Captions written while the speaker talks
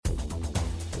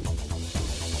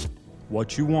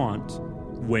what you want,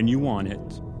 when you want it,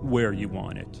 where you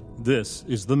want it. This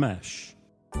is The Mesh.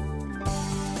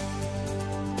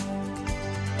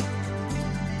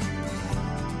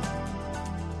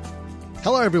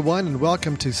 Hello, everyone, and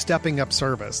welcome to Stepping Up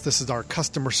Service. This is our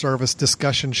customer service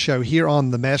discussion show here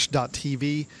on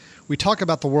themesh.tv. We talk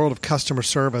about the world of customer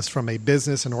service from a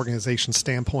business and organization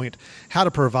standpoint, how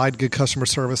to provide good customer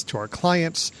service to our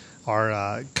clients,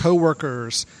 our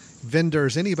coworkers,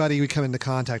 vendors, anybody we come into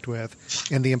contact with,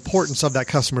 and the importance of that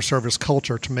customer service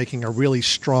culture to making a really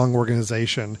strong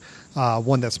organization,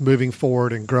 one that's moving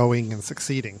forward and growing and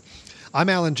succeeding. I'm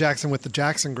Alan Jackson with the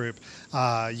Jackson Group.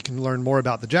 You can learn more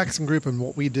about the Jackson Group and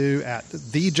what we do at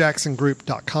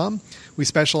thejacksongroup.com. We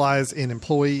specialize in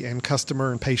employee and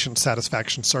customer and patient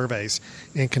satisfaction surveys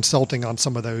and consulting on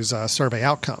some of those survey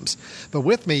outcomes. But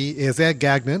with me is Ed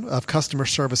Gagnon of Customer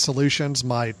Service Solutions,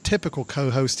 my typical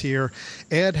co-host here.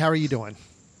 Ed, how are you doing?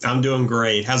 I'm doing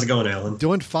great. How's it going, Alan?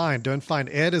 Doing fine.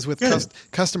 Ed is with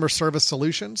Customer Service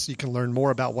Solutions. You can learn more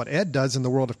about what Ed does in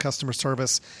the world of customer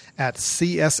service at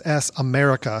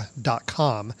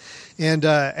cssamerica.com. And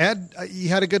Ed, you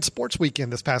had a good sports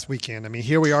weekend this past weekend. I mean,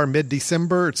 here we are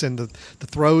mid-December. It's in the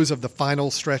throes of the final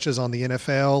stretches on the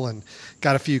NFL and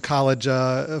got a few college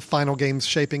final games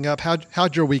shaping up.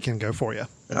 How'd your weekend go for you?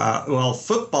 Well,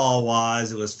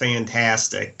 football-wise, it was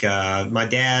fantastic. My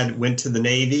dad went to the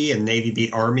Navy, and Navy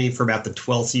beat Army for about the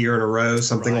 12th year in a row,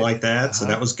 something like that. So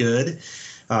that was good.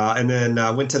 And then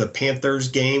went to the Panthers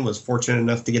game, was fortunate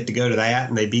enough to get to go to that,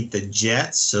 and they beat the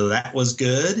Jets, so that was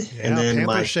good. Yeah, and then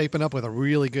Panthers shaping up with a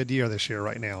really good year this year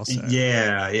right now. So.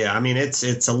 Yeah. I mean, it's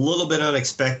a little bit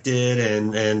unexpected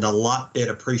and a lot bit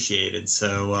appreciated.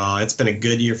 So it's been a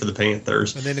good year for the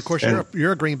Panthers. And then, of course,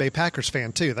 you're a Green Bay Packers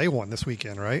fan, too. They won this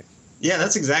weekend, right? Yeah,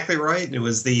 that's exactly right. It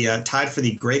was the tied for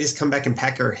the greatest comeback in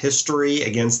Packer history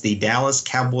against the Dallas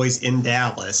Cowboys in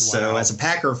Dallas. Wow. So as a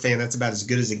Packer fan, that's about as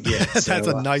good as it gets. That's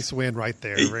a nice win right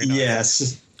there. Very nice.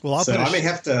 Yes. Well, I may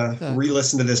have to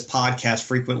re-listen to this podcast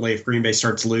frequently if Green Bay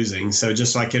starts losing, so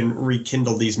just so I can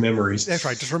rekindle these memories. That's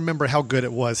right. Just remember how good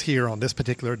it was here on this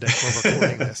particular day we're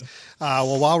recording this.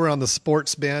 Well, while we're on the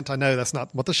sports bent, I know that's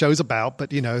not what the show's about,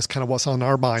 but, it's kind of what's on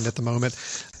our mind at the moment.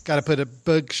 Got to put a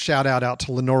big shout-out out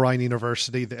to Lenoir-Rhyne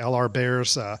University, the LR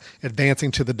Bears,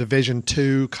 advancing to the Division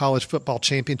II College Football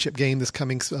Championship game this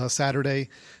coming Saturday.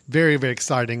 Very, very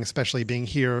exciting, especially being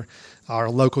here, our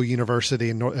local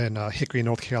university in Hickory,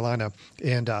 North Carolina.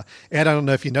 And Ed, I don't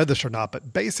know if you know this or not,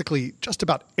 but basically just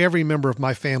about every member of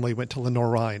my family went to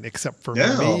Lenoir-Rhyne except for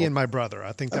me and my brother.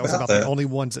 I think that was about the only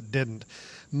ones that didn't.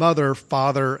 Mother,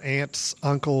 father, aunts,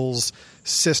 uncles,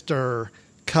 sister,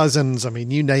 cousins, I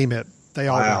mean, you name it. They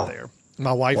all went there.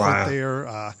 My wife went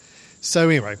there. So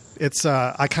anyway, it's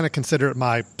I kind of consider it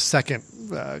my second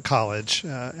college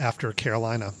after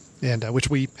Carolina, and which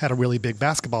we had a really big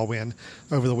basketball win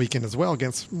over the weekend as well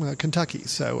against Kentucky.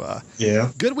 So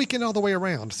good weekend all the way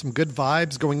around. Some good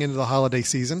vibes going into the holiday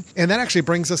season. And that actually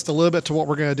brings us a little bit to what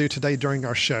we're going to do today during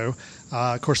our show.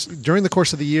 Of course, during the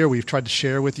course of the year, we've tried to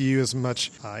share with you as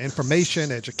much information,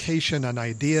 education, and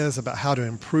ideas about how to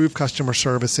improve customer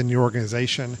service in your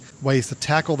organization, ways to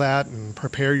tackle that and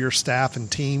prepare your staff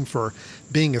and team for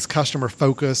being as customer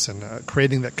focused and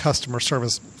creating that customer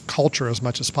service culture as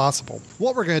much as possible.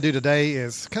 What we're going to do today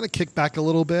is kind of kick back a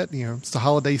little bit. It's the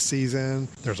holiday season.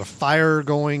 There's a fire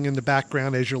going in the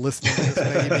background as you're listening to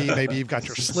this. Maybe you've got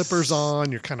your slippers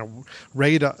on. You're kind of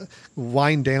ready to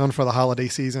wind down for the holiday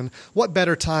season. What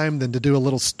better time than to do a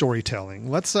little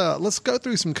storytelling? Let's go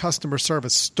through some customer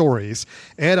service stories.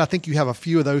 Ed, I think you have a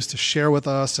few of those to share with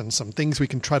us and some things we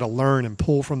can try to learn and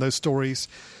pull from those stories.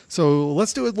 So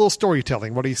let's do a little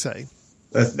storytelling. What do you say?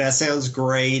 That sounds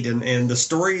great. And the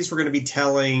stories we're going to be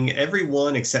telling, every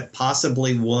one except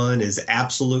possibly one is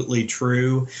absolutely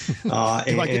true. Do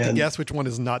I get to guess which one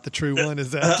is not the true one?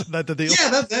 Is that the deal?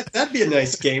 Yeah, that'd be a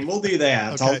nice game. We'll do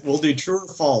that. Okay. We'll do true or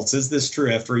false. Is this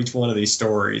true after each one of these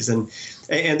stories? And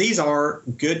these are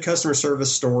good customer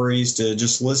service stories to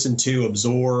just listen to,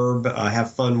 absorb,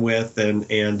 have fun with, and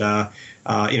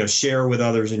share with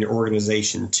others in your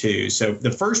organization too. So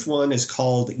the first one is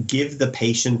called "Give the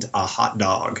Patient a Hot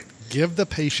Dog." Give the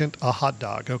patient a hot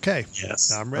dog. Okay.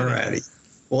 Yes. I'm ready. Alrighty.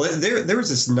 Well, there was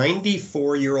this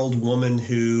 94-year-old woman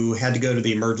who had to go to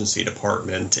the emergency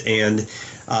department, and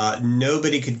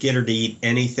nobody could get her to eat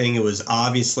anything. It was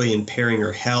obviously impairing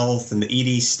her health, and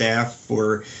the ED staff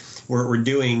were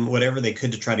doing whatever they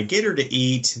could to try to get her to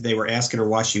eat. They were asking her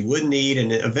why she wouldn't eat,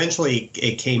 and eventually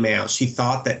it came out. She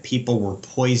thought that people were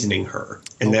poisoning her,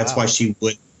 and that's why she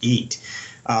wouldn't eat.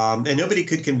 And nobody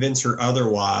could convince her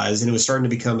otherwise. And it was starting to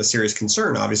become a serious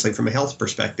concern, obviously, from a health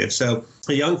perspective. So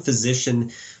a young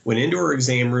physician went into her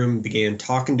exam room, began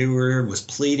talking to her, was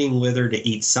pleading with her to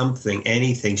eat something,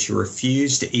 anything. She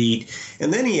refused to eat.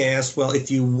 And then he asked, well, if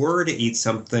you were to eat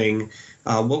something,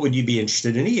 what would you be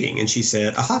interested in eating? And she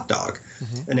said, a hot dog.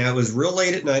 Mm-hmm. And now it was real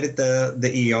late at night at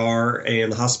the ER,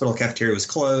 and the hospital cafeteria was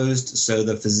closed. So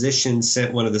the physician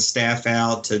sent one of the staff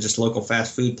out to just a local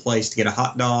fast food place to get a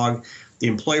hot dog. The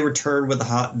employee returned with the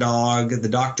hot dog. The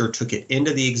doctor took it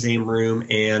into the exam room,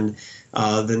 and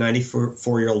the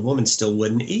 94-year-old woman still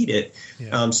wouldn't eat it.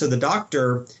 Yeah. So the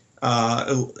doctor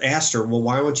asked her, well,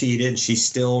 why won't you eat it? And she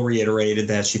still reiterated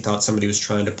that she thought somebody was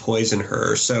trying to poison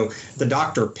her. So the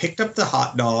doctor picked up the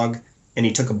hot dog, and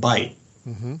he took a bite,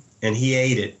 mm-hmm. and he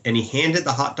ate it, and he handed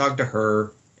the hot dog to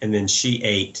her, and then she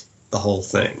ate the whole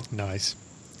thing. Nice.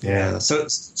 Yeah. So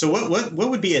what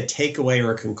would be a takeaway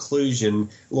or a conclusion,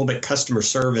 a little bit customer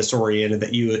service oriented,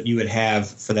 that you would have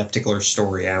for that particular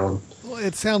story, Alan? Well,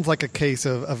 it sounds like a case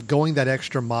of going that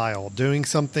extra mile, doing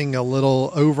something a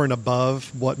little over and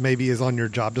above what maybe is on your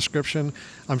job description.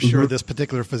 I'm sure this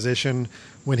particular physician,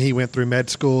 when he went through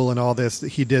med school and all this,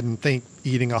 he didn't think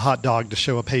eating a hot dog to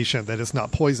show a patient that it's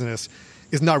not poisonous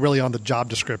is not really on the job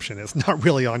description. It's not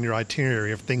really on your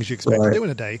itinerary of things you expect to do in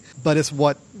a day, but it's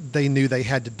what they knew they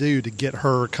had to do to get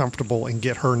her comfortable and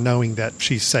get her knowing that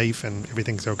she's safe and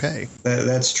everything's okay.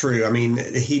 That's true. I mean,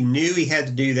 he knew he had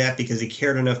to do that because he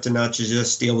cared enough to not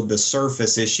just deal with the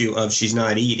surface issue of she's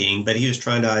not eating, but he was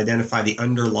trying to identify the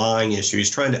underlying issue. He's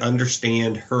trying to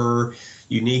understand her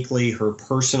uniquely, her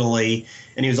personally,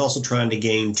 and he was also trying to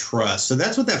gain trust. So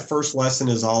that's what that first lesson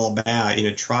is all about.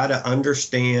 Try to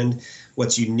understand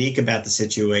what's unique about the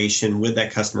situation with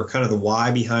that customer, kind of the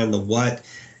why behind the what,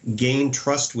 gain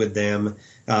trust with them,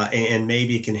 and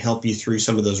maybe it can help you through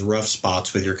some of those rough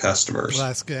spots with your customers. Well,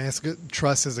 that's good. That's good.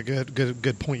 Trust is a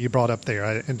good point you brought up there.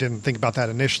 I didn't think about that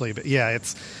initially, but yeah,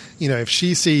 it's, if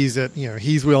she sees that,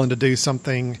 he's willing to do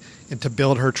something and to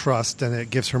build her trust, then it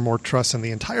gives her more trust in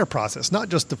the entire process, not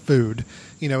just the food.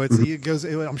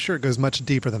 I'm sure it goes much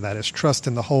deeper than that. It's trust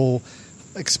in the whole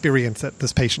experience that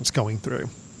this patient's going through.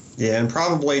 Yeah, and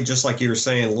probably, just like you were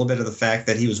saying, a little bit of the fact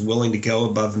that he was willing to go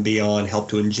above and beyond helped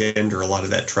to engender a lot of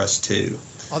that trust, too.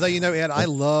 Although, Ed, I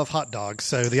love hot dogs.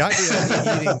 So the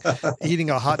idea of eating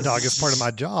a hot dog as part of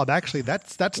my job, actually,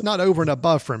 that's not over and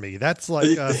above for me. That's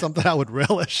like something I would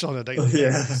relish on a daily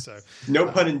basis. So,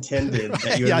 no pun intended.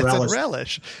 That you would I said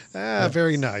relish.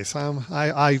 Very nice.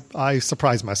 I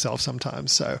surprise myself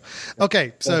sometimes. So,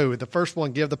 okay. So the first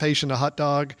one, give the patient a hot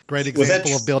dog. Great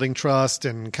example of building trust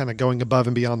and kind of going above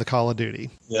and beyond the call of duty.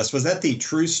 Yes. Was that the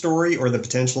true story or the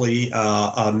potentially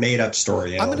made up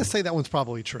story, Alan? I'm going to say that one's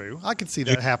probably true. I could see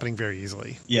that happening very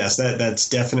easily. Yes, that's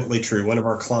definitely true. One of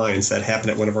our clients, that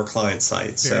happened at one of our client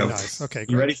sites. Very nice. Okay, great.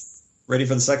 You ready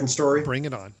for the second story? Bring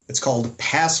it on. It's called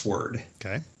Password.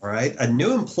 Okay. All right. A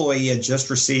new employee had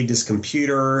just received his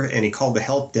computer, and he called the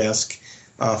help desk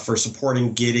for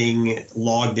supporting getting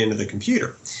logged into the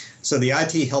computer. So the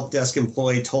IT help desk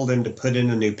employee told him to put in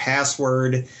a new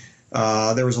password.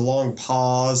 There was a long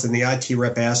pause, and the IT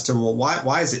rep asked him, well,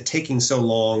 why is it taking so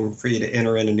long for you to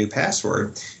enter in a new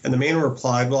password? And the man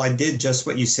replied, well, I did just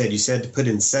what you said. You said to put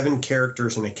in 7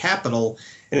 characters in a capital,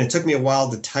 and it took me a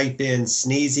while to type in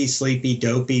sneezy, sleepy,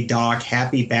 dopey, doc,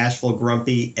 happy, bashful,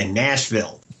 grumpy, and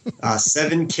Nashville.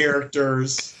 7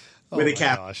 characters with a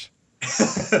capital.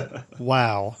 Gosh.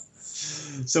 Wow.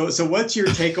 So what's your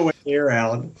takeaway here,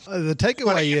 Alan? The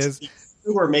takeaway is...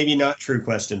 True or maybe not true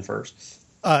question first.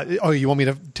 You want me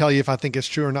to tell you if I think it's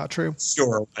true or not true?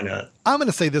 Sure, why not? I'm going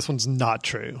to say this one's not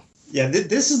true. Yeah,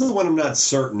 this is the one I'm not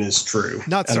certain is true.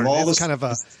 Not certain. It's kind of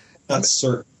not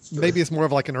certain. Maybe it's more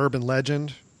of like an urban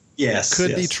legend. Yes.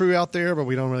 Could be true out there, but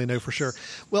we don't really know for sure.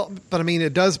 Well, but I mean,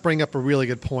 it does bring up a really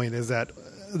good point, is that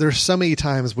there's so many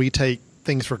times we take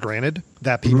things for granted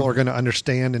that people are going to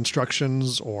understand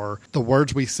instructions or the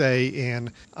words we say.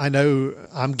 And I know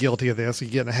I'm guilty of this. You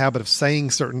get in a habit of saying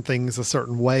certain things a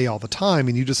certain way all the time,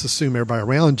 and you just assume everybody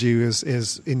around you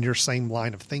is in your same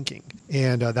line of thinking.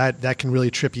 And that can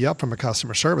really trip you up from a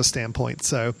customer service standpoint.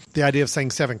 So the idea of saying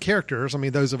 7 characters, I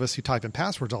mean, those of us who type in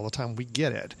passwords all the time, we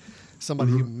get it. Somebody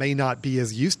who may not be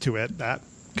as used to it, that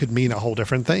could mean a whole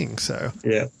different thing. So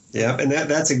Yeah, and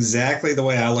that's exactly the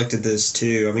way I looked at this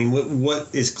too. I mean, what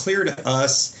is clear to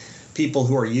us, people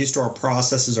who are used to our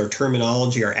processes, our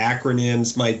terminology, our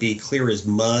acronyms, might be clear as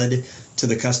mud to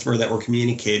the customer that we're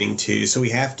communicating to. So we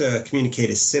have to communicate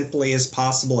as simply as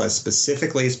possible, as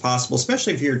specifically as possible,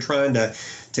 especially if you're trying to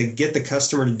get the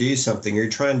customer to do something. You're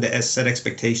trying to set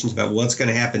expectations about what's going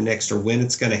to happen next or when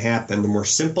it's going to happen. The more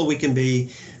simple we can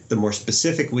be, the more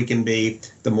specific we can be,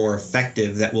 the more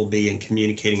effective that will be in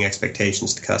communicating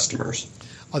expectations to customers.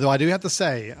 Although I do have to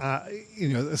say,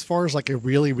 as far as like a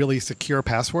really, really secure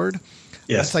password,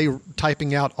 yes. Let's say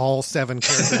typing out all 7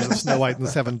 characters of Snow White and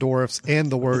the Seven Dwarfs and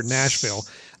the word Nashville,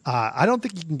 I don't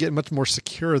think you can get much more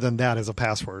secure than that as a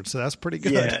password. So that's pretty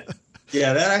good.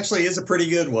 Yeah, that actually is a pretty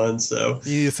good one. So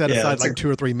you set aside like 2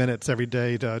 or 3 minutes every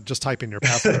day to just type in your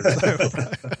password.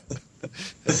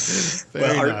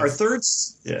 Well, our third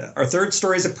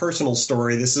story is a personal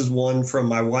story. This is one from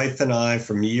my wife and I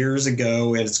from years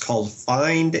ago, and it's called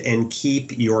 "Find and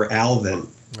Keep Your Alvin."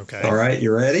 Okay. All right,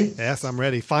 you ready? Yes, I'm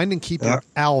ready. Find and keep your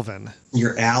Alvin.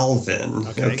 Your Alvin.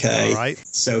 Okay. All right.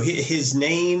 So his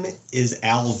name is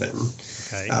Alvin.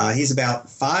 Okay. He's about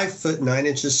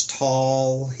 5'9"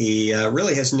 tall. He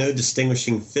really has no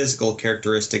distinguishing physical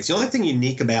characteristics. The only thing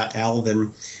unique about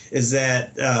Alvin is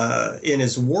that in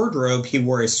his wardrobe, he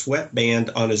wore a sweatband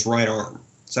on his right arm.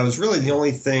 So it was really the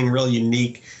only thing really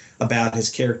unique about his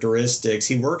characteristics.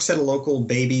 He works at a local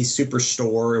baby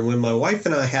superstore, and when my wife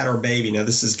and I had our baby, now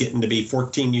this is getting to be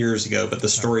 14 years ago, but the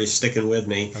story is sticking with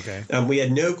me. Okay. We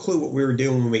had no clue what we were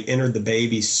doing when we entered the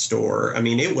baby store. I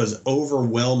mean, it was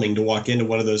overwhelming to walk into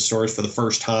one of those stores for the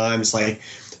first time. It's like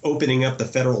opening up the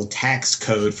federal tax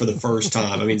code for the first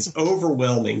time. I mean, it's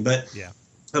overwhelming. But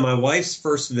on my wife's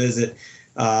first visit,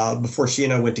 before she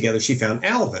and I went together, she found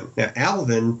Alvin. Now,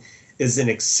 Alvin is an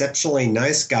exceptionally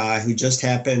nice guy who just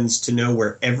happens to know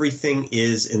where everything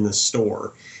is in the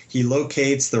store. He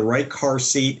locates the right car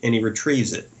seat and he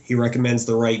retrieves it. He recommends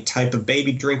the right type of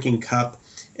baby drinking cup,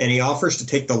 and he offers to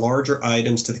take the larger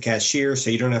items to the cashier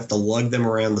so you don't have to lug them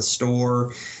around the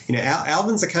store.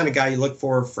 Alvin's the kind of guy you look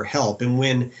for help, and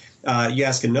when you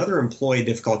ask another employee a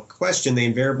difficult question, they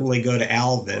invariably go to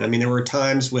Alvin. I mean, there were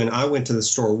times when I went to the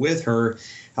store with her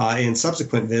in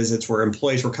subsequent visits where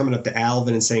employees were coming up to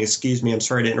Alvin and saying, "Excuse me, I'm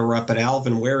sorry to interrupt, but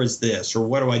Alvin, where is this? Or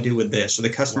what do I do with this? Or the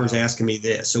customer's asking me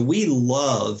this." So we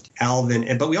loved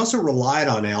Alvin, but we also relied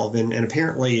on Alvin, and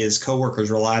apparently his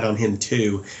coworkers relied on him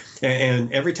too.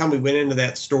 And every time we went into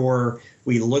that store,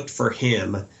 we looked for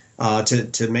him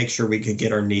to make sure we could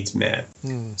get our needs met.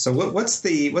 So what's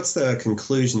the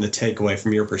conclusion, the takeaway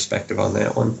from your perspective on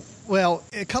that one? Well,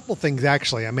 a couple things,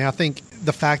 actually. I mean, I think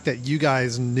the fact that you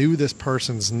guys knew this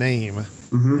person's name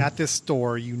at this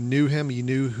store, you knew him, you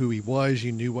knew who he was,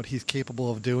 you knew what he's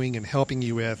capable of doing and helping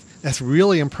you with. That's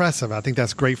really impressive. I think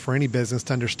that's great for any business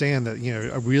to understand that,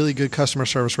 a really good customer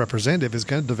service representative is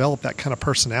going to develop that kind of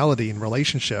personality and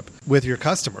relationship with your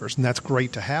customers, and that's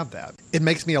great to have that. It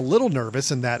makes me a little nervous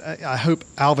in that I hope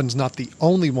Alvin's not the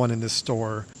only one in this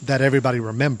store that everybody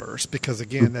remembers, because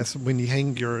again, that's when you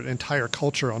hang your entire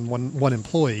culture on one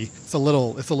employee, it's a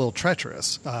little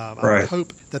treacherous. Right. I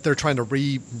hope that they're trying to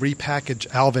repackage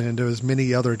Alvin into as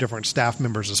many other different staff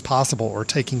members as possible, or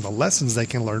taking the lessons they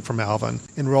can learn from Alvin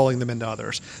and rolling them into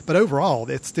others. But overall,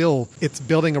 it's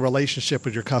building a relationship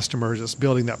with your customers. It's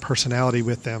building that personality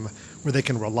with them where they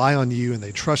can rely on you and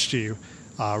they trust you.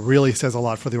 Really says a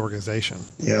lot for the organization.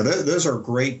 Yeah, those are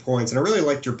great points. And I really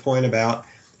liked your point about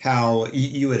how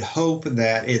you would hope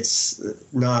that it's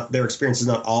not, their experience is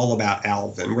not all about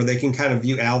Alvin, where they can kind of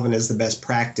view Alvin as the best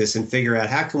practice and figure out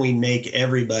how can we make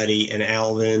everybody an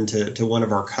Alvin to one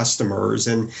of our customers.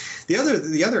 And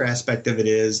the other aspect of it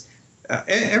is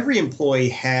every employee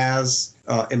has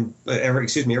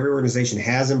every organization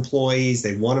has employees.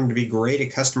 They want them to be great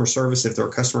at customer service. If they're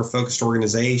a customer-focused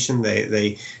organization,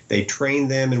 they train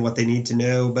them in what they need to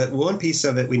know. But one piece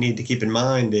of it we need to keep in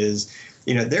mind is,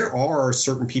 there are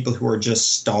certain people who are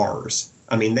just stars.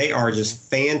 I mean, they are just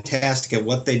fantastic at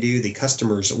what they do. The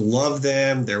customers love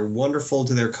them. They're wonderful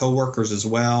to their coworkers as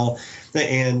well.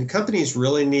 And companies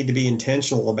really need to be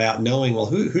intentional about knowing, well,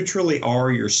 who truly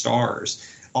are your stars?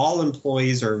 All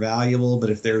employees are valuable, but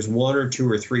if there's 1 or 2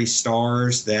 or 3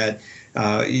 stars that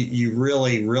you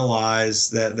really realize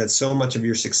that so much of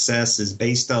your success is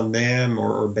based on them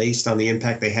or based on the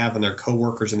impact they have on their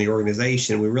coworkers in the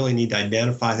organization, we really need to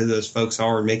identify who those folks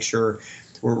are and make sure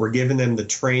we're giving them the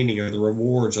training or the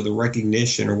rewards or the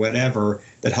recognition or whatever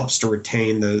that helps to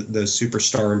retain those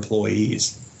superstar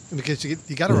employees. Because you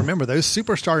got to remember, those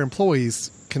superstar employees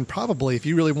can probably, if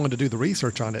you really wanted to do the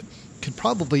research on it, could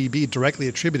probably be directly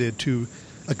attributed to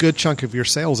a good chunk of your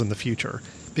sales in the future.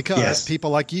 Because people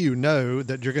like you know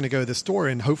that you're going to go to the store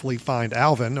and hopefully find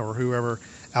Alvin or whoever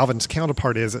Alvin's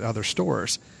counterpart is at other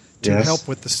stores. to help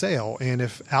with the sale. And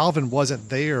if Alvin wasn't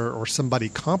there or somebody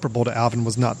comparable to Alvin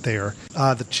was not there,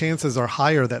 the chances are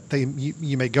higher that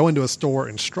you may go into a store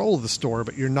and stroll the store,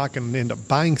 but you're not going to end up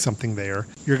buying something there.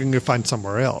 You're going to go find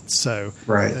somewhere else. So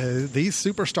these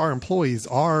superstar employees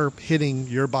are hitting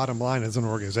your bottom line as an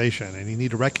organization, and you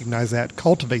need to recognize that,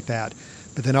 cultivate that,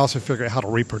 but then also figure out how to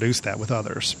reproduce that with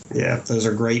others. Yeah, those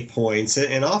are great points.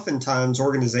 And oftentimes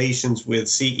organizations with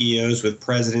CEOs, with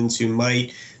presidents who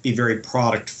might be very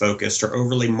product focused or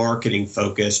overly marketing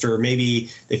focused, or maybe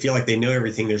they feel like they know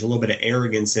everything, there's a little bit of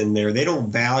arrogance in there. They don't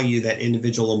value that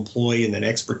individual employee and that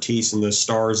expertise and those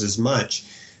stars as much.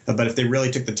 But if they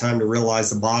really took the time to realize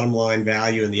the bottom line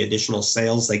value and the additional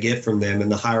sales they get from them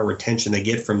and the higher retention they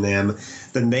get from them,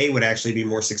 then they would actually be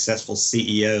more successful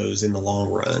CEOs in the long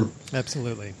run.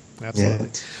 Absolutely. Yeah.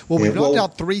 Well, we've knocked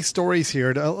out 3 stories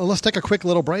here. Let's take a quick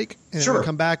little break, and when we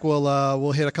come back,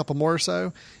 we'll hit a couple more or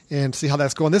so and see how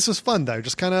that's going. This was fun, though,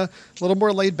 just kind of a little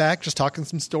more laid back, just talking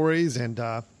some stories, and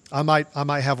I might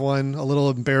have one, a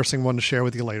little embarrassing one to share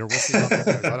with you later. We'll see how that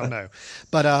goes. I don't know.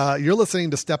 But you're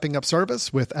listening to Stepping Up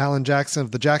Service with Alan Jackson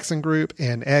of the Jackson Group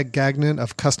and Ed Gagnon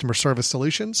of Customer Service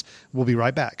Solutions. We'll be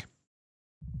right back.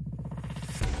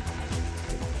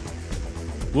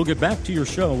 We'll get back to your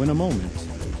show in a moment.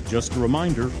 Just a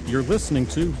reminder, you're listening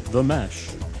to The Mesh,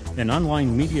 an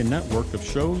online media network of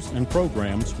shows and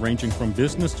programs ranging from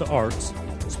business to arts,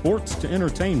 sports to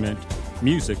entertainment,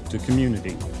 music to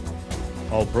community.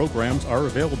 All programs are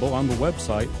available on the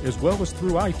website as well as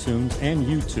through iTunes and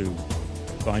YouTube.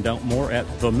 Find out more at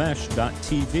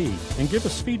themesh.tv and give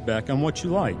us feedback on what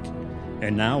you like.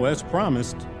 And now, as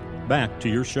promised, back to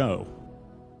your show.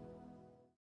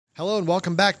 Hello and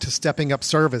welcome back to Stepping Up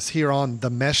Service here on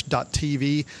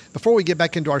themesh.tv. Before we get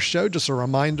back into our show, just a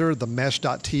reminder,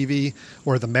 themesh.tv,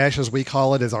 or The Mesh as we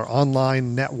call it, is our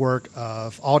online network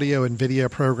of audio and video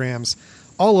programs,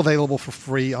 all available for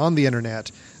free on the internet.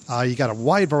 You got a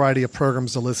wide variety of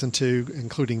programs to listen to,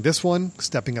 including this one,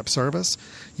 Stepping Up Service.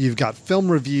 You've got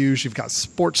film reviews, you've got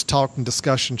sports talk and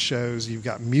discussion shows, you've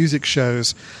got music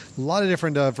shows, a lot of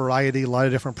different variety, a lot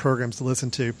of different programs to listen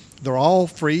to. They're all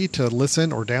free to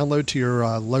listen or download to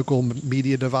your local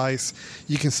media device.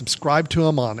 You can subscribe to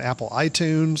them on Apple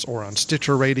iTunes or on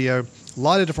Stitcher Radio. A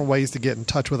lot of different ways to get in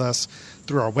touch with us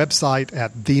through our website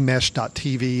at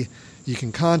themesh.tv. You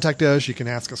can contact us, you can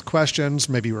ask us questions,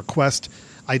 maybe request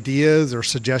ideas or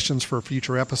suggestions for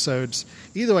future episodes.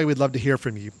 Either way, we'd love to hear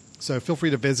from you. So feel free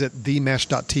to visit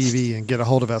themesh.tv and get a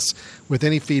hold of us with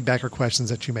any feedback or questions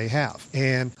that you may have.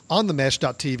 And on the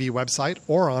mesh.tv website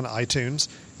or on iTunes,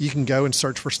 you can go and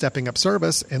search for Stepping Up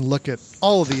Service and look at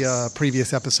all of the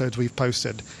previous episodes we've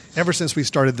posted ever since we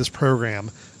started this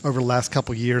program over the last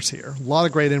couple years here. A lot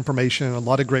of great information, a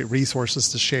lot of great resources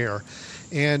to share.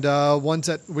 And ones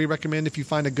that we recommend, if you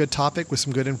find a good topic with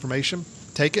some good information,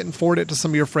 take it and forward it to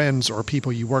some of your friends or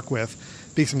people you work with.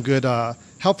 Be some good,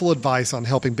 helpful advice on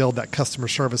helping build that customer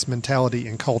service mentality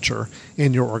and culture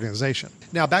in your organization.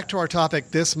 Now, back to our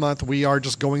topic this month, we are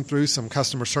just going through some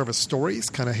customer service stories,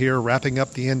 kind of here wrapping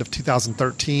up the end of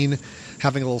 2013,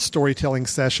 having a little storytelling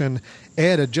session.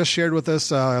 Ed had just shared with us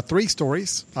 3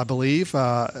 stories, I believe,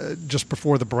 just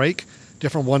before the break.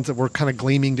 Different ones that we're kind of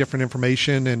gleaming different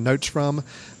information and notes from.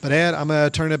 But Ed, I'm going to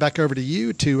turn it back over to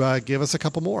you to give us a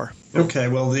couple more. Okay,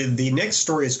 well, the next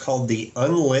story is called The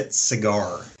Unlit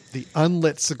Cigar. The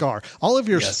Unlit Cigar. All of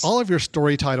your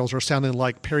story titles are sounding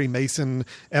like Perry Mason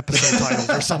episode titles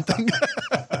or something.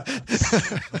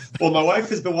 Well, my wife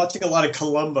has been watching a lot of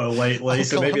Columbo lately,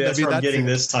 so maybe that's where I'm getting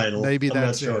this title. Maybe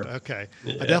that's it. Okay.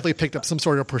 Yeah. I definitely picked up some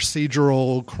sort of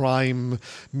procedural crime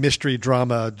mystery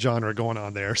drama genre going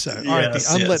on there. So, all right, The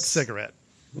Unlit Cigarette.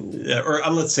 Yeah, or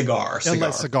Unlit Cigar.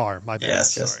 Unlit Cigar, my bad.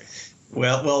 Yes, sorry.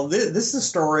 Well, this is a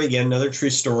story, again, another true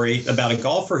story about a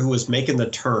golfer who was making the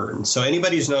turn. So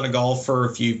anybody who's not a golfer,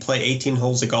 if you play 18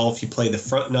 holes of golf, you play the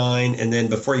front 9, and then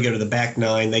before you go to the back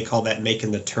 9, they call that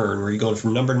making the turn, where you're going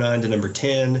from number 9 to number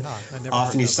 10.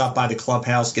 Often you stop by the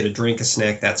clubhouse, get a drink, a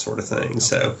snack, that sort of thing. Okay.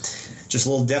 So just a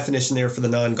little definition there for the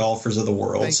non-golfers of the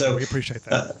world. Thank you. We appreciate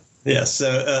that.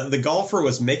 So the golfer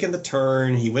was making the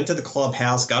turn. He went to the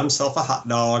clubhouse, got himself a hot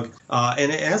dog.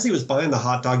 And as he was buying the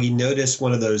hot dog, he noticed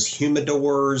one of those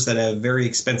humidors that have very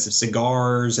expensive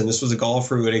cigars. And this was a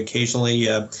golfer who would occasionally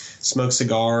smoke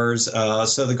cigars.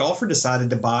 So the golfer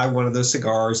decided to buy one of those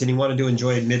cigars, and he wanted to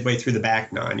enjoy it midway through the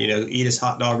back 9. You know, eat his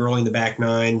hot dog early in the back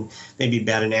 9, maybe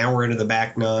about an hour into the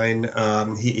back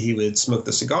 9. He would smoke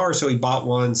the cigar. So he bought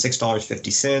one,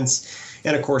 $6.50.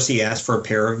 And, of course, he asked for a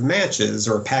pair of matches,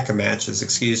 or a pack of matches,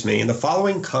 excuse me. And the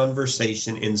following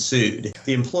conversation ensued.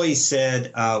 The employee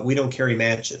said, we don't carry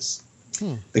matches.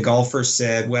 The golfer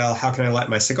said, well, how can I light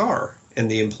my cigar? And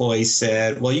the employee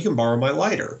said, well, you can borrow my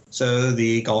lighter. So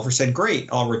the golfer said, great,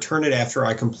 I'll return it after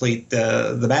I complete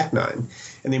the back nine.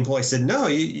 And the employee said, no,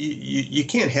 you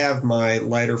can't have my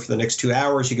lighter for the next 2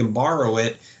 hours. You can borrow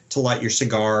it to light your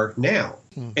cigar now.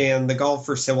 And the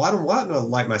golfer said, well, I don't want to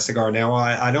light my cigar now.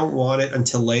 I don't want it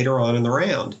until later on in the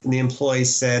round. And the employee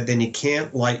said, then you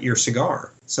can't light your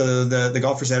cigar. So the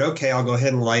golfer said, okay, I'll go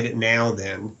ahead and light it now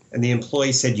then. And the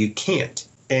employee said, you can't.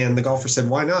 And the golfer said,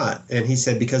 why not? And he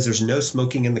said, because there's no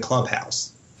smoking in the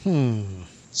clubhouse.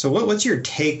 So what's your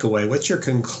takeaway? What's your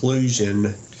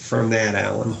conclusion from that,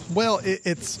 Alan? Well,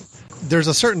 there's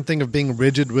a certain thing of being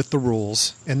rigid with the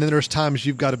rules, and then there's times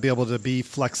you've got to be able to be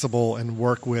flexible and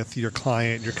work with your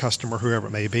client, your customer, whoever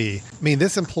it may be. I mean,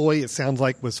 this employee, it sounds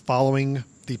like, was following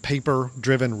the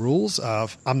paper-driven rules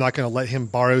of, I'm not going to let him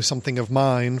borrow something of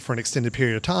mine for an extended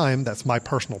period of time. That's my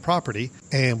personal property.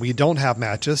 And we don't have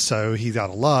matches, so he's out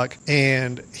of luck.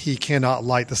 And he cannot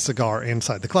light the cigar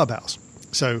inside the clubhouse.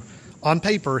 So on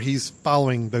paper, he's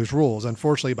following those rules.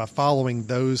 Unfortunately, by following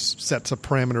those sets of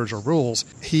parameters or rules,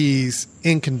 he's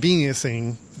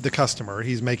inconveniencing the customer.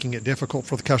 He's making it difficult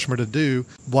for the customer to do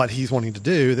what he's wanting to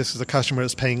do. This is a customer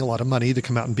that's paying a lot of money to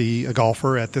come out and be a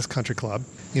golfer at this country club,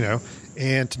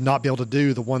 and to not be able to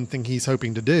do the one thing he's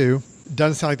hoping to do.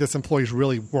 Doesn't sound like this employee is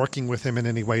really working with him in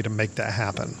any way to make that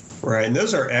happen. Right, and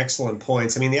those are excellent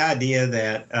points. I mean, the idea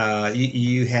that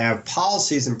you have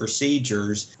policies and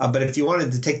procedures, but if you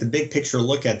wanted to take the big picture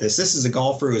look at this is a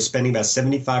golfer who is spending about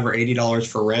 $75 or $80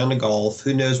 for a round of golf.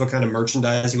 Who knows what kind of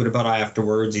merchandise he would have bought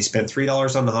afterwards. He spent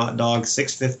 $3 on the hot dog,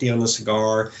 $6.50 on the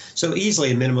cigar, so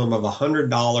easily a minimum of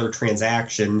 $100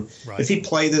 transaction. Right. If he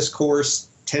played this course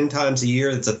 10 times a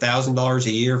year, that's $1,000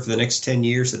 a year for the next 10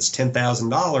 years. That's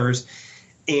 $10,000.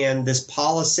 And this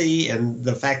policy and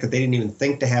the fact that they didn't even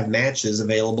think to have matches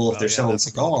available if they're selling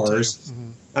cigars.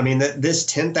 I mean, this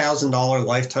 $10,000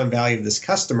 lifetime value of this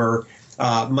customer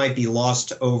might be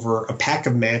lost over a pack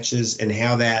of matches and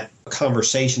how that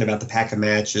conversation about the pack of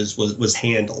matches was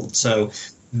handled. So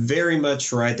very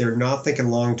much right. They're not thinking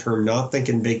long-term, not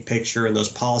thinking big picture, and those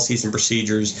policies and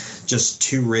procedures just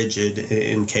too rigid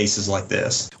in cases like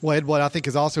this. Well, Ed, what I think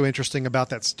is also interesting about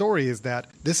that story is that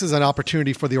this is an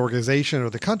opportunity for the organization or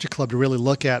the country club to really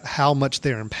look at how much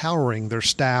they're empowering their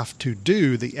staff to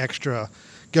go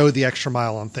the extra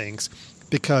mile on things.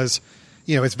 Because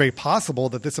it's very possible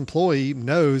that this employee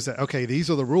knows that, okay, these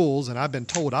are the rules, and I've been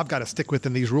told I've got to stick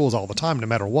within these rules all the time, no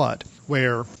matter what.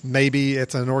 Where maybe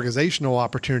it's an organizational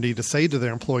opportunity to say to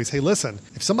their employees, hey, listen,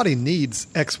 if somebody needs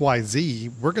X, Y,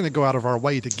 Z, we're going to go out of our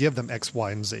way to give them X,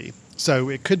 Y, and Z. So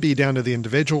it could be down to the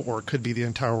individual, or it could be the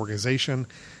entire organization.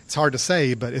 It's hard to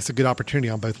say, but it's a good opportunity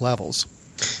on both levels.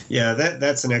 Yeah,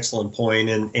 that's an excellent point.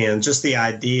 And just the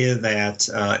idea that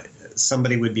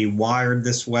somebody would be wired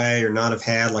this way or not have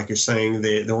had, like you're saying,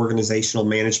 the organizational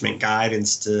management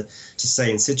guidance to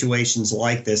say in situations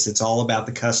like this, it's all about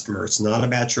the customer. It's not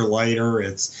about your lighter.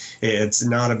 It's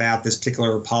not about this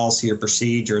particular policy or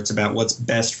procedure. It's about what's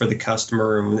best for the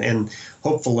customer. And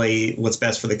hopefully what's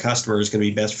best for the customer is going to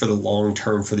be best for the long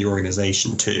term for the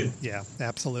organization too. Yeah,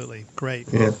 absolutely.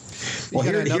 Great. Yeah. Well,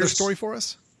 you got another story for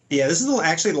us? Yeah, this is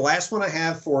actually the last one I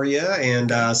have for you, and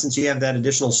since you have that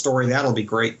additional story, that'll be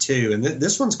great too. And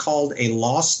this one's called A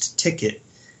Lost Ticket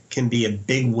Can Be a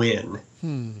Big Win.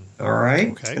 All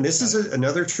right? Okay. And this is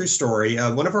another true story.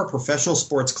 One of our professional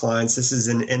sports clients, this is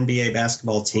an NBA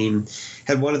basketball team,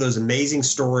 had one of those amazing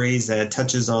stories that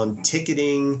touches on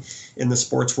ticketing in the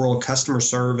sports world, customer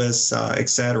service, et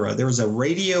cetera. There was a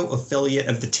radio affiliate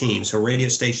of the team, so a radio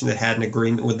station that had an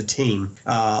agreement with the team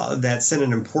that sent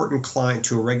an important client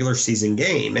to a regular season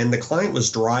game. And the client was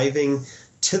driving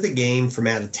to the game from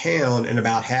out of town, and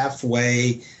about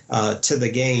halfway to the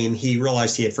game, he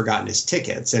realized he had forgotten his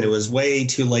tickets, and it was way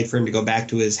too late for him to go back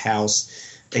to his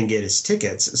house and get his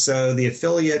tickets. So the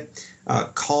affiliate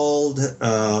called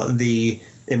the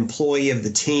employee of the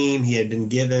team. He had been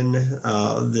given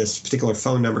this particular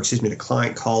phone number. The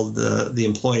client called the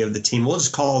employee of the team. We'll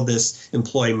just call this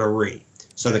employee Marie.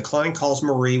 So the client calls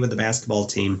Marie with the basketball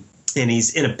team, and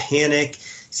he's in a panic.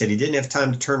 He said he didn't have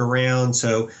time to turn around,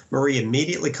 so Marie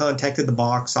immediately contacted the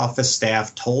box office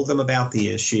staff, told them about the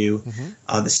issue.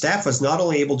 The staff was not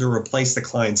only able to replace the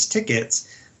client's tickets,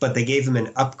 but they gave him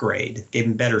an upgrade, gave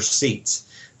him better seats.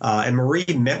 And Marie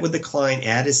met with the client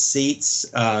at his seats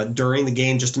during the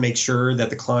game just to make sure that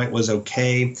the client was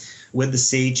okay with the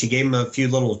seat. She gave him a few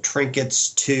little trinkets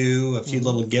too, a few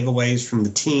little giveaways from the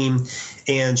team.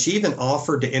 And she even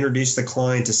offered to introduce the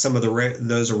client to some of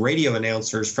those radio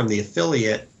announcers from the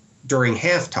affiliate during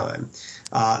halftime.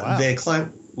 Wow. The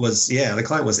client the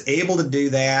client was able to do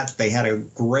that. They had a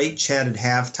great chat at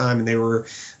halftime, and they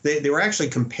were actually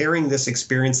comparing this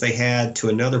experience they had to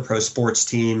another pro sports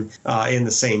team in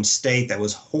the same state that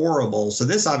was horrible. So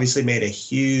this obviously made a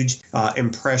huge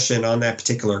impression on that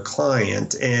particular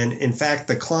client. And in fact,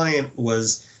 the client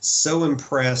was so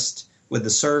impressed with the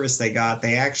service they got,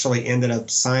 they actually ended up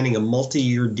signing a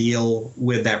multi-year deal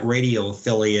with that radio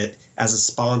affiliate as a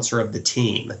sponsor of the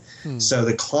team. So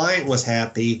the client was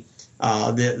happy.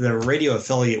 The radio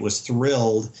affiliate was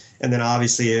thrilled, and then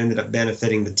obviously it ended up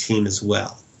benefiting the team as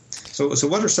well. So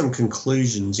what are some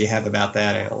conclusions you have about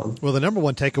that, Alan? Well, the number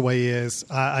one takeaway is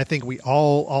I think we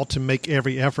all ought to make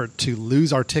every effort to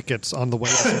lose our tickets on the way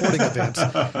to sporting events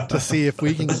to see if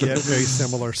we can get very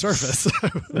similar service.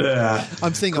 Yeah,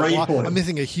 I'm seeing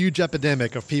a huge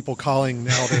epidemic of people calling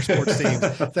now their sports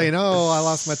teams saying, "Oh, I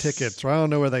lost my tickets," or "I don't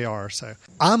know where they are." So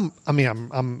I'm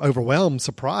overwhelmed,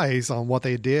 surprised on what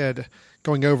they did,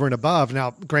 going over and above.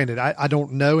 Now, granted, I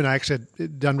don't know, and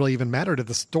it doesn't really even matter to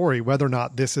the story whether or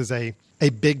not this is a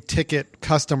big ticket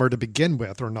customer to begin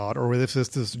with or not, or if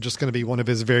this is just going to be one of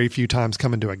his very few times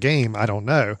coming to a game. I don't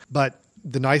know. But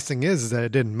the nice thing is that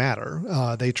it didn't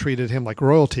matter. They treated him like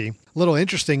royalty. A little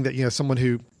interesting that, someone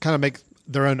who kind of makes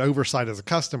their own oversight as a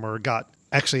customer got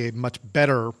actually a much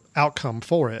better outcome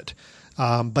for it.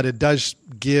 But it does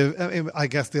give, I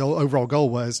guess the overall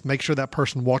goal was make sure that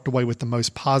person walked away with the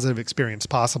most positive experience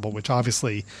possible, which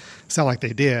obviously sound like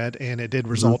they did. And it did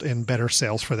result in better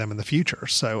sales for them in the future.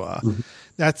 So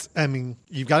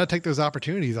you've got to take those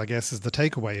opportunities, I guess, is the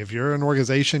takeaway. If you're an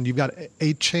organization, you've got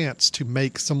a chance to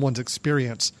make someone's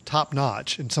experience top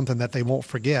notch and something that they won't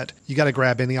forget. You got to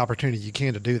grab any opportunity you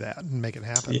can to do that and make it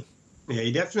happen. Yeah,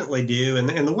 you definitely do.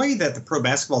 And the way that the pro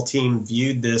basketball team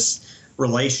viewed this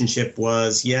relationship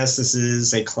was, yes, this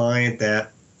is a client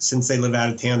that, since they live out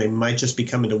of town, they might just be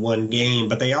coming to one game,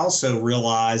 but they also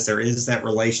realize there is that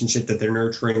relationship that they're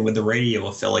nurturing with the radio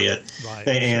affiliate. Right.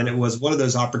 And it was one of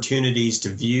those opportunities to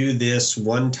view this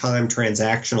one-time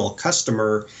transactional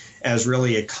customer as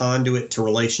really a conduit to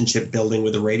relationship building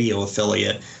with the radio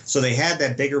affiliate. So they had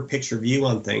that bigger picture view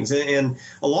on things. And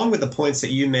along with the points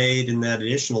that you made in that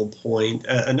additional point,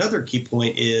 another key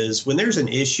point is when there's an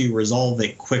issue, resolve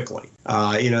it quickly.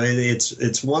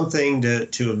 It's one thing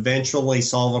to eventually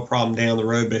solve a problem down the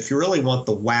road, but if you really want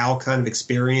the wow kind of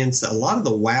experience, a lot of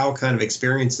the wow kind of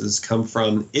experiences come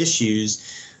from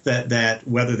issues that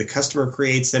whether the customer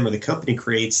creates them or the company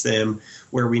creates them,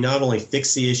 where we not only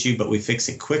fix the issue, but we fix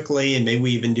it quickly, and maybe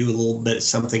we even do a little bit of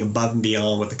something above and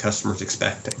beyond what the customer's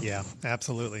expecting. Yeah,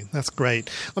 absolutely. That's great.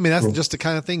 I mean, that's just the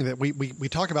kind of thing that we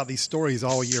talk about these stories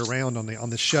all year round on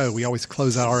the show. We always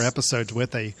close out our episodes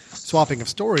with a swapping of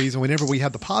stories, and whenever we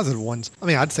have the positive ones, I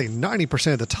mean, I'd say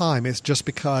 90% of the time it's just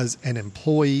because an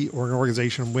employee or an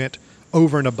organization went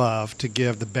over and above to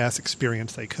give the best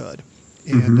experience they could.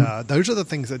 And those are the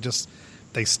things that just,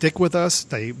 they stick with us.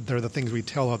 They're the things we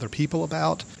tell other people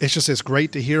about. It's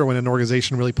great to hear when an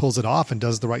organization really pulls it off and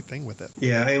does the right thing with it.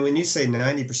 Yeah, and when you say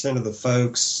 90% of the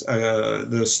folks,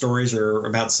 those stories are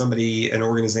about somebody, an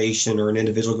organization, or an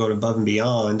individual going above and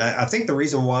beyond. I think the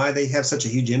reason why they have such a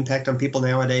huge impact on people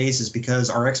nowadays is because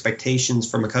our expectations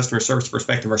from a customer service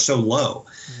perspective are so low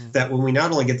that when we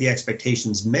not only get the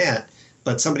expectations met,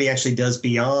 but somebody actually does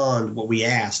beyond what we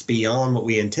asked, beyond what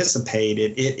we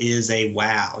anticipated, it is a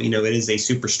wow. It is a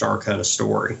superstar kind of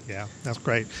story. Yeah, that's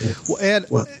great. Well, Ed,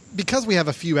 because we have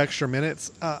a few extra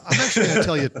minutes, I'm actually going to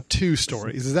tell you 2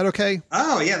 stories. Is that okay?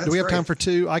 Oh, yeah, that's Do we have great. time for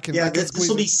 2? This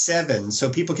will be 7, so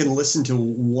people can listen to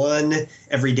one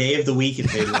every day of the week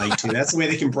if they'd like to. That's the way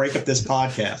they can break up this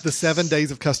podcast. The 7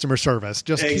 days of customer service.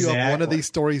 Just cue up one of these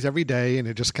stories every day, and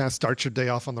it just kind of starts your day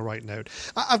off on the right note.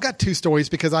 I've got 2 stories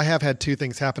because I have had 2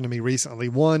 things happen to me recently.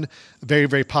 One, very,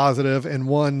 very positive, and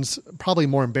one's probably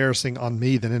more embarrassing on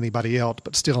me than anybody else,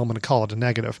 but still I'm going to call it a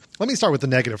negative. Let me start with the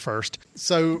negative first.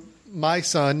 So my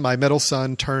middle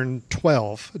son, turned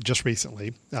 12 just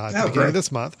recently, at the beginning of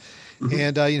this month.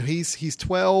 And he's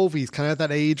 12. He's kind of at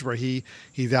that age where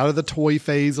he's out of the toy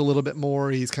phase a little bit more.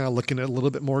 He's kind of looking at a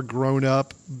little bit more grown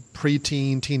up,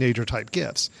 preteen, teenager type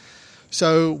gifts.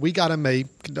 So we got him a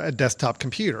desktop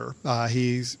computer.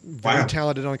 He's very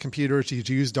talented on computers. He's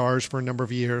used ours for a number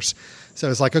of years.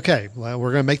 So it's like, okay, well,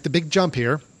 we're going to make the big jump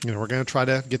here. We're going to try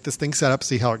to get this thing set up,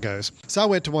 see how it goes. So I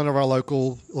went to one of our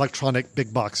local electronic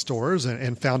big box stores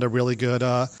and found a really good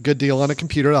deal on a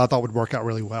computer that I thought would work out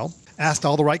really well. Asked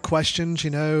all the right questions,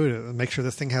 to make sure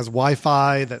this thing has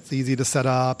Wi-Fi that's easy to set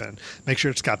up and make sure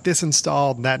it's got this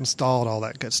installed and that installed, all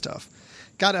that good stuff.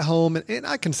 got it home, and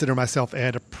I consider myself,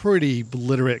 Ed, a pretty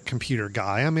literate computer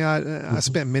guy. I mean, I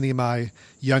spent many of my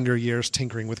younger years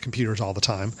tinkering with computers all the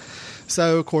time.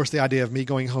 So, of course, the idea of me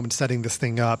going home and setting this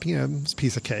thing up, it's a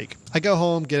piece of cake. I go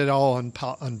home, get it all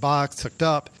unboxed, hooked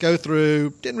up, go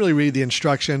through, didn't really read the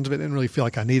instructions, but didn't really feel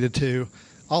like I needed to.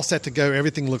 All set to go.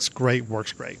 Everything looks great,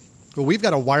 works great. Well, we've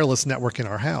got a wireless network in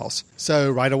our house.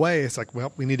 So right away, it's like,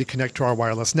 well, we need to connect to our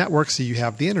wireless network so you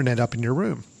have the internet up in your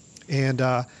room. And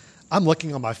I'm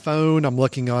looking on my phone. I'm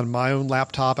looking on my own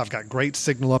laptop. I've got great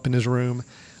signal up in his room.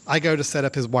 I go to set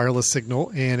up his wireless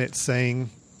signal, and it's saying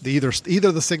either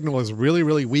the signal is really,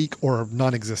 really weak or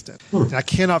non-existent. And I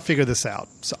cannot figure this out.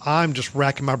 So I'm just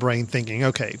racking my brain thinking,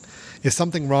 okay, is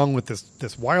something wrong with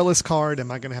this wireless card? Am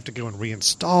I going to have to go and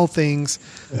reinstall things?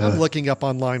 I'm looking up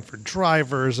online for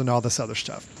drivers and all this other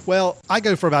stuff. Well, I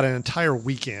go for about an entire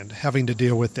weekend having to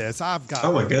deal with this. I've got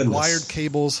wired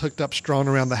cables hooked up strung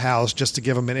around the house just to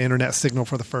give him an internet signal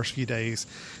for the first few days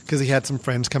because he had some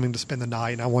friends coming to spend the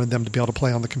night and I wanted them to be able to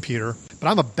play on the computer. But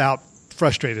I'm about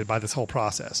frustrated by this whole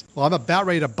process. Well, I'm about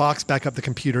ready to box back up the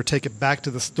computer, take it back to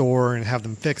the store and have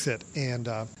them fix it. And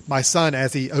my son,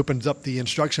 as he opens up the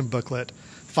instruction booklet,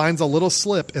 finds a little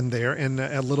slip in there and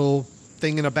a little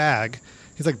thing in a bag.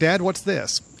 He's like, Dad, what's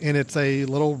this? And it's a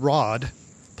little rod,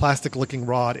 plastic looking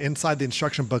rod inside the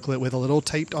instruction booklet with a little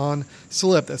taped on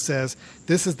slip that says,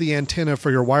 this is the antenna for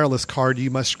your wireless card.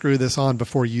 You must screw this on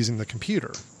before using the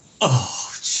computer.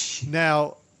 Oh, gee.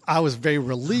 Now, I was very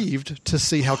relieved to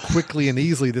see how quickly and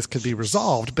easily this could be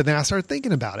resolved. But then I started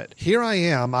thinking about it. Here I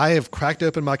am. I have cracked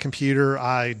open my computer.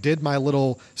 I did my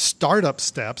little startup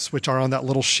steps, which are on that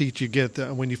little sheet you get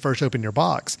when you first open your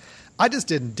box. I just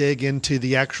didn't dig into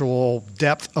the actual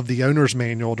depth of the owner's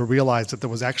manual to realize that there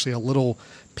was actually a little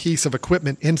piece of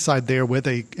equipment inside there with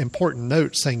a important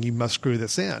note saying you must screw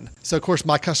this in. So, of course,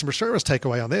 my customer service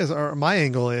takeaway on this, or my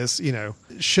angle is,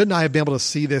 shouldn't I have been able to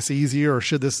see this easier, or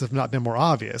should this have not been more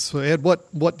obvious? So, Ed,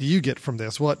 what do you get from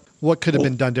this? What could have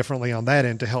been done differently on that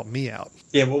end to help me out?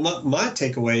 Yeah, well, my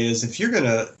takeaway is if you're going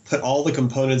to put all the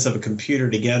components of a computer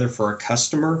together for a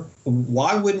customer,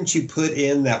 why wouldn't you put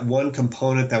in that one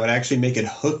component that would actually make it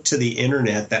hook to the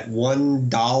internet, that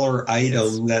 $1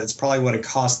 item that's probably what it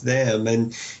cost them?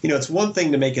 And, it's one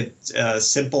thing to make it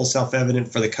simple,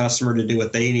 self-evident for the customer to do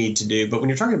what they need to do. But when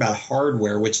you're talking about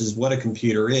hardware, which is what a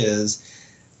computer is,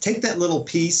 take that little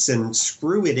piece and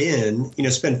screw it in,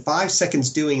 spend 5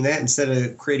 seconds doing that instead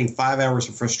of creating 5 hours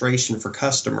of frustration for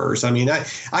customers. I mean,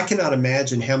 I cannot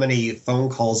imagine how many phone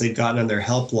calls they've gotten on their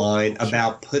helpline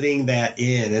about putting that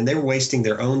in, and they're wasting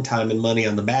their own time and money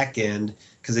on the back end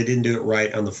because they didn't do it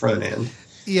right on the front end.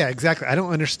 Yeah, exactly. I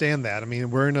don't understand that. I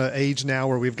mean, we're in an age now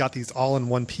where we've got these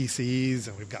all-in-one PCs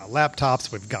and we've got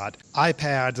laptops, we've got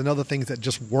iPads and other things that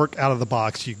just work out of the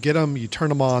box. You get them, you turn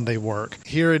them on, they work.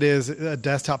 Here it is, a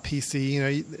desktop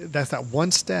PC. That's that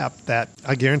one step that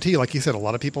I guarantee, like you said, a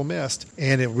lot of people missed.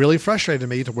 And it really frustrated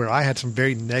me to where I had some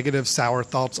very negative, sour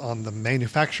thoughts on the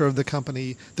manufacturer of the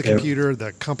company, the computer,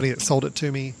 the company that sold it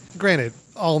to me. Granted,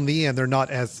 all in the end, they're not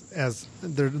as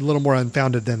they're a little more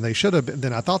unfounded than they should have been,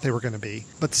 than I thought they were going to be.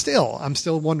 But still, I'm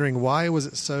still wondering, why was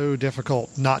it so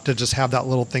difficult not to just have that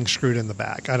little thing screwed in the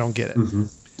back? I don't get it. Mm-hmm.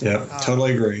 Yeah,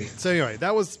 totally agree. So anyway,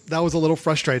 that was a little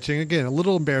frustrating. Again, a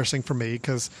little embarrassing for me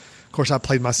because, of course, I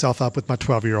played myself up with my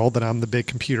 12-year-old that I'm the big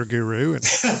computer guru and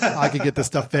I could get this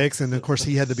stuff fixed. And, of course,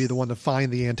 he had to be the one to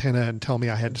find the antenna and tell me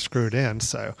I had to screw it in.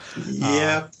 So,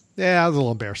 yeah. Yeah, it was a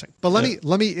little embarrassing. But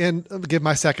let me give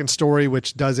my second story,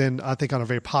 which does end, I think, on a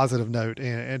very positive note,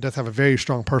 and it does have a very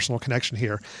strong personal connection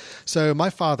here. So my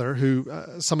father, who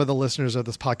some of the listeners of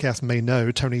this podcast may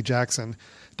know, Tony Jackson,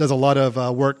 does a lot of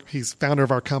work. He's founder of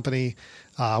our company,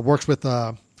 works with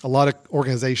a lot of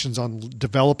organizations on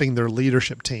developing their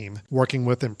leadership team, working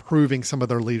with improving some of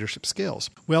their leadership skills.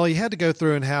 Well, he had to go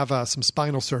through and have some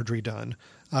spinal surgery done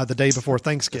the day before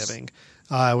Thanksgiving.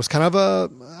 It was kind of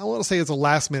I want to say it's a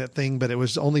last minute thing, but it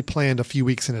was only planned a few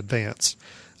weeks in advance.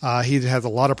 He has a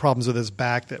lot of problems with his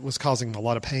back that was causing him a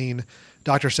lot of pain.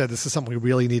 Doctor said this is something we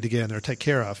really need to get in there and take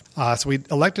care of. So we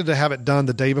elected to have it done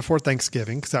the day before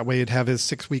Thanksgiving because that way he'd have his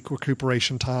 6-week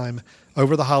recuperation time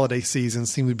over the holiday season.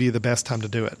 Seemed to be the best time to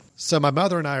do it. So my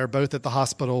mother and I are both at the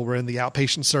hospital. We're in the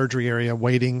outpatient surgery area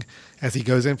waiting as he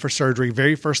goes in for surgery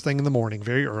very first thing in the morning,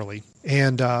 very early.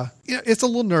 And it's a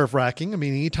little nerve-wracking. I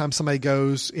mean, anytime somebody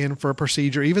goes in for a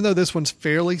procedure, even though this one's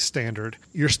fairly standard,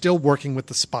 you're still working with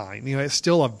the spine. It's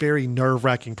still a very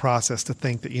nerve-wracking process to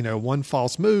think that, one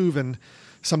false move and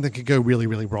something could go really,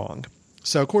 really wrong.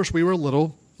 So, of course, we were a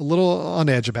little a little on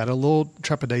edge about it, a little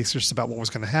trepidatious about what was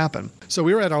going to happen. So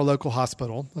we were at our local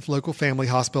hospital, a local family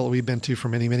hospital we've been to for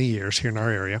many, many years here in our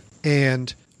area.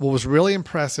 And what was really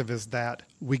impressive is that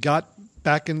we got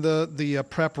back in the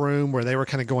prep room where they were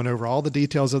kind of going over all the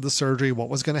details of the surgery, what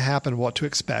was going to happen, what to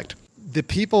expect. The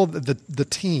people, the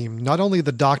team, not only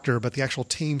the doctor, but the actual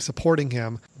team supporting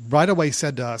him, right away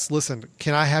said to us, listen,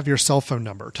 can I have your cell phone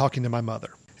number? Talking to my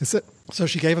mother. So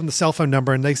she gave him the cell phone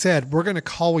number, and they said, we're going to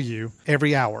call you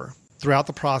every hour throughout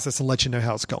the process and let you know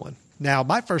how it's going. Now,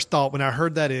 my first thought when I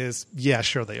heard that is, yeah,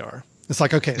 sure they are. It's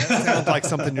like, okay, that sounds like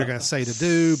something you're going to say to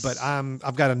do, but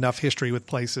I've got enough history with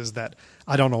places that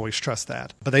I don't always trust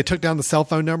that. But they took down the cell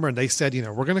phone number and they said,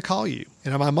 we're going to call you.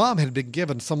 And my mom had been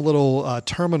given some little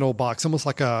terminal box, almost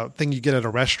like a thing you get at a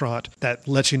restaurant that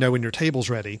lets you know when your table's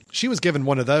ready. She was given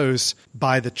one of those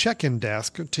by the check-in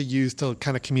desk to use to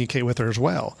kind of communicate with her as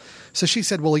well. So she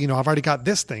said, well, I've already got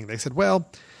this thing. They said, well,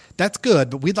 that's good,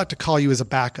 but we'd like to call you as a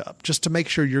backup just to make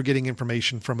sure you're getting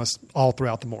information from us all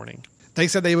throughout the morning. They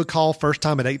said they would call first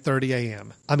time at 8:30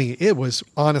 a.m. I mean, it was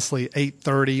honestly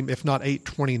 8:30, if not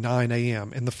 8:29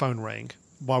 a.m. and the phone rang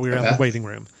while we were in the waiting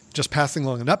room. Just passing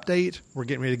along an update. We're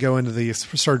getting ready to go into the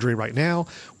surgery right now.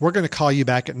 We're going to call you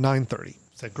back at 9:30. I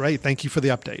said, great, thank you for the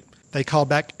update. They called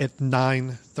back at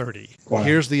 9:30. Wow.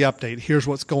 Here's the update. Here's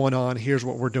what's going on. Here's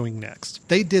what we're doing next.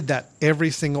 They did that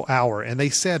every single hour. And they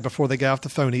said before they got off the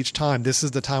phone each time, this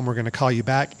is the time we're going to call you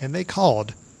back. And they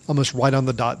called almost right on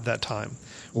the dot that time.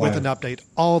 Wow. With an update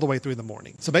all the way through the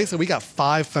morning. So basically, we got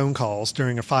 5 phone calls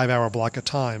during a 5-hour block of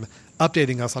time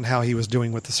updating us on how he was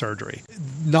doing with the surgery.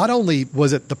 Not only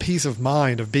was it the peace of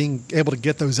mind of being able to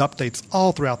get those updates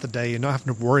all throughout the day and not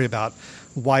having to worry about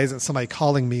why isn't somebody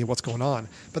calling me, what's going on,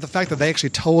 but the fact that they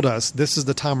actually told us this is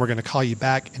the time we're going to call you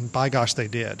back, and by gosh, they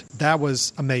did. That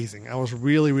was amazing. I was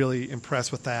really, really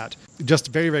impressed with that. Just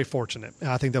very, very fortunate. And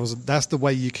I think that's the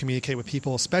way you communicate with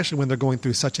people, especially when they're going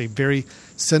through such a very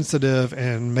sensitive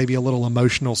and maybe a little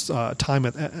emotional time,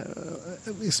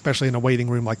 especially in a waiting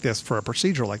room like this for a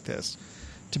procedure like this.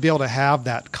 To be able to have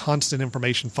that constant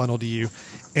information funneled to you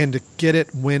and to get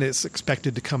it when it's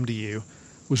expected to come to you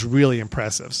was really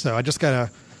impressive. So I just got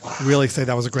to really say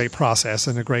that was a great process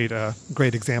and a great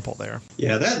example there.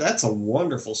 Yeah, that's a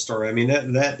wonderful story. I mean,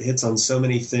 that hits on so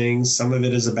many things. Some of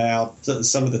it is about,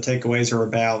 some of the takeaways are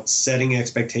about setting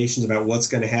expectations about what's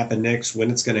going to happen next,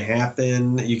 when it's going to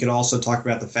happen. You can also talk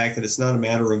about the fact that it's not a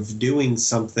matter of doing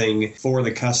something for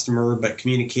the customer, but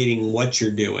communicating what you're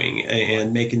doing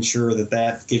and making sure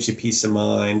that gives you peace of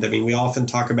mind. I mean, we often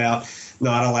talk about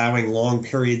not allowing long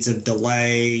periods of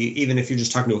delay, even if you're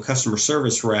just talking to a customer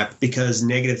service rep, because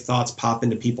negative thoughts pop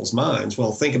into people's minds.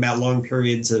 Well, think about long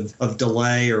periods of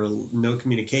delay or no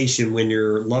communication when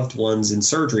your loved one's in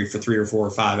surgery for 3 or 4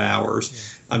 or 5 hours.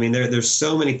 Yeah. I mean, there's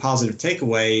so many positive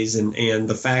takeaways, and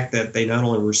the fact that they not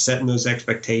only were setting those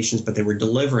expectations, but they were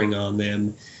delivering on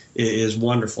them is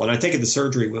wonderful. And I think the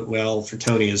surgery went well for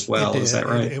Tony as well. Is that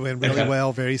right? It went really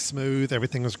well, very smooth.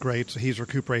 Everything was great. So he's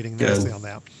recuperating nicely on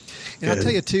that. And I'll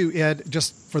tell you, too, Ed,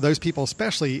 just for those people,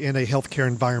 especially in a healthcare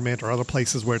environment or other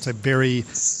places where it's a very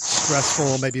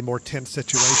stressful, maybe more tense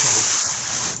situation,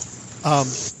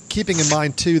 keeping in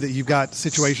mind, too, that you've got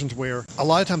situations where a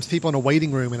lot of times people in a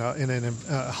waiting room in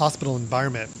a hospital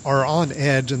environment are on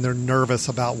edge and they're nervous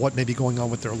about what may be going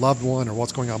on with their loved one or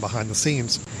what's going on behind the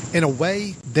scenes. In a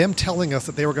way, them telling us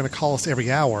that they were going to call us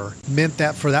every hour meant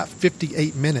that for that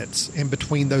 58 minutes in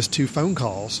between those 2 phone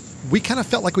calls, we kind of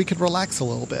felt like we could relax a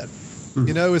little bit.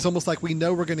 Mm-hmm. It's almost like we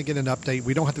know we're going to get an update.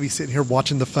 We don't have to be sitting here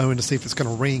watching the phone to see if it's going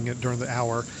to ring during the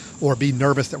hour or be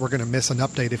nervous that we're going to miss an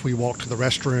update if we walk to the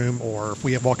restroom or if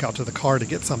we walk out to the car to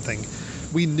get something.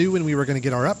 We knew when we were going to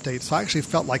get our update, so I actually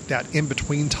felt like that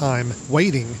in-between time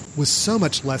waiting was so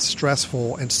much less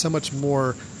stressful and so much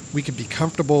more we could be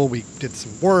comfortable. We did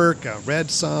some work,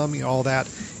 read some, all that,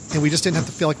 and we just didn't have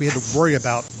to feel like we had to worry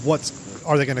about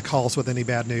are they going to call us with any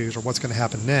bad news or what's going to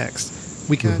happen next.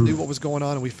 We kind of knew what was going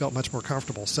on, and we felt much more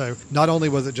comfortable. So not only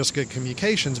was it just good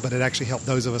communications, but it actually helped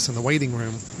those of us in the waiting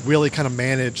room really kind of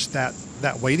manage that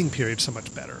waiting period so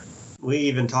much better. We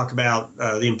even talk about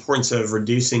the importance of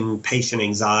reducing patient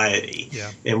anxiety.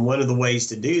 Yeah. And one of the ways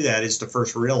to do that is to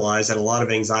first realize that a lot of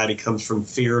anxiety comes from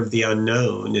fear of the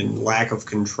unknown and lack of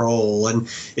control. And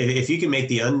if you can make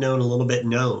the unknown a little bit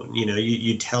known,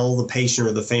 you tell the patient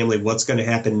or the family what's going to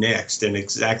happen next and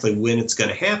exactly when it's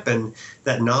going to happen,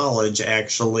 that knowledge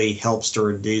actually helps to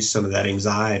reduce some of that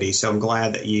anxiety. So I'm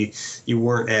glad that you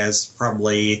weren't as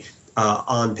probably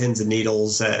on pins and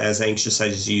needles as anxious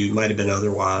as you might have been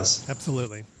otherwise.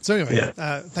 Absolutely. So anyway,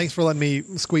 thanks for letting me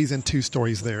squeeze in 2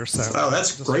 stories there. So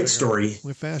that's a great story.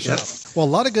 We finish up. Well, a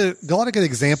lot of good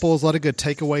examples, a lot of good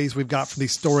takeaways we've got from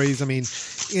these stories. I mean,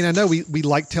 I know we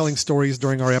like telling stories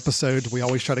during our episodes. We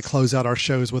always try to close out our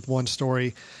shows with one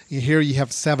story. Here you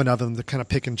have 7 of them to kind of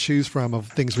pick and choose from of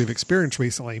things we've experienced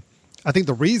recently. I think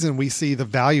the reason we see the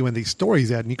value in these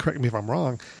stories, Ed, and you correct me if I'm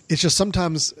wrong, it's just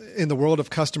sometimes in the world of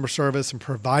customer service and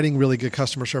providing really good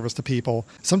customer service to people,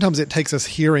 sometimes it takes us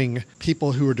hearing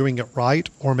people who are doing it right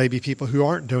or maybe people who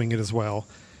aren't doing it as well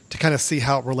to kind of see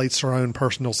how it relates to our own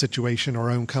personal situation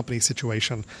or our own company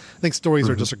situation. I think stories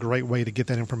are just a great way to get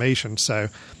that information. So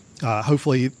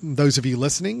hopefully those of you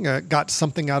listening got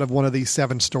something out of one of these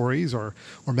 7 stories or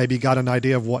maybe got an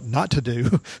idea of what not to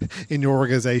do in your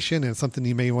organization and something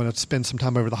you may want to spend some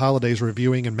time over the holidays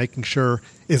reviewing and making sure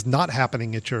is not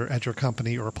happening at your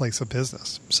company or place of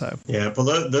business. So yeah,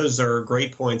 well, those are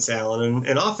great points, Alan.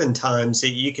 And oftentimes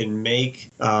you can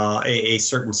make a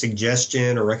certain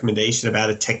suggestion or recommendation about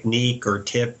a technique or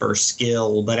tip or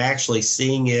skill, but actually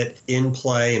seeing it in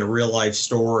play in a real life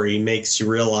story makes you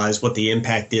realize what the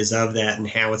impact is of that and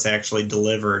how it's actually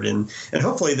delivered. And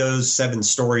hopefully those 7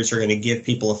 stories are going to give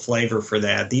people a flavor for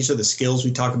that. These are the skills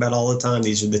we talk about all the time.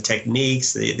 These are the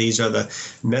techniques. These are the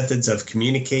methods of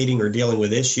communicating or dealing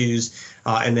with issues.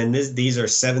 And then these are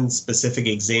 7 specific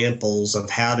examples of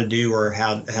how to do or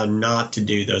how not to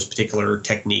do those particular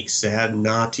techniques, how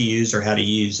not to use or how to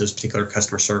use those particular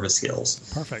customer service skills.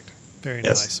 Perfect. Very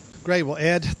nice. Great. Well,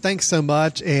 Ed, thanks so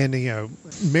much. And,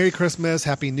 Merry Christmas,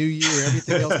 Happy New Year,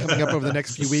 everything else coming up over the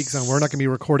next few weeks. And we're not going to be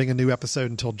recording a new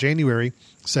episode until January.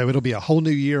 So it'll be a whole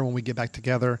new year when we get back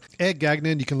together. Ed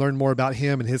Gagnon, you can learn more about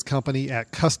him and his company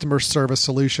at Customer Service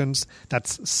Solutions.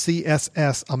 That's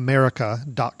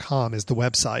CSSAmerica.com is the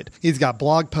website. He's got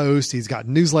blog posts. He's got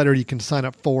newsletter you can sign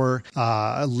up for,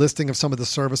 a listing of some of the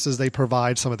services they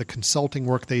provide, some of the consulting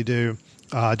work they do.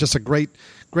 Just a great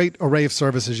array of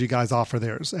services you guys offer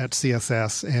there at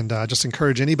CSS, and just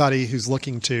encourage anybody who's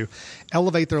looking to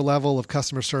elevate their level of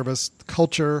customer service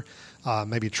culture,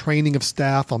 maybe training of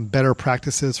staff on better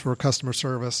practices for customer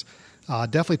service.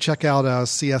 Definitely check out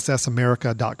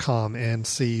CSSAmerica.com and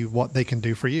see what they can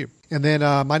do for you. And then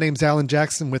my name's Alan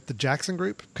Jackson with the Jackson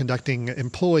Group, conducting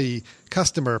employee,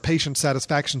 customer, patient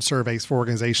satisfaction surveys for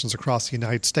organizations across the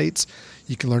United States.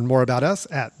 You can learn more about us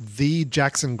at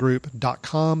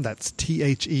thejacksongroup.com. That's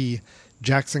THE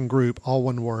Jackson Group, all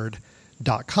one word,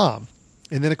 .com.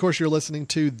 And then, of course, you're listening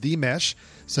to The Mesh,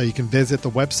 so you can visit the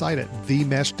website at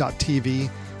themesh.tv,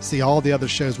 see all the other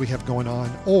shows we have going on,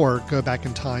 or go back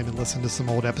in time and listen to some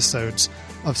old episodes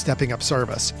of Stepping Up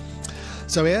Service.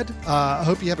 So, Ed, I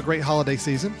hope you have a great holiday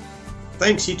season.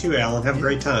 Thanks, you too, Alan. Have a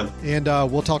great time. And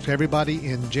we'll talk to everybody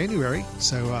in January,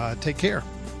 so take care.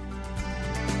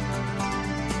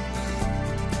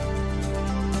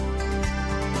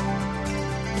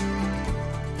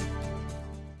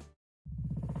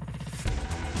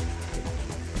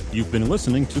 You've been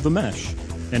listening to The Mesh,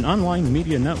 an online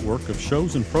media network of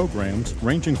shows and programs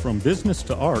ranging from business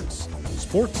to arts,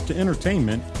 sports to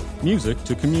entertainment, music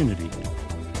to community.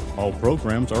 All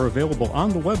programs are available on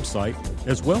the website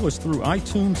as well as through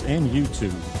iTunes and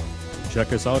YouTube.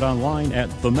 Check us out online at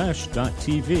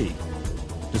themesh.tv.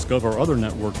 Discover other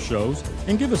network shows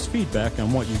and give us feedback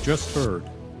on what you just heard.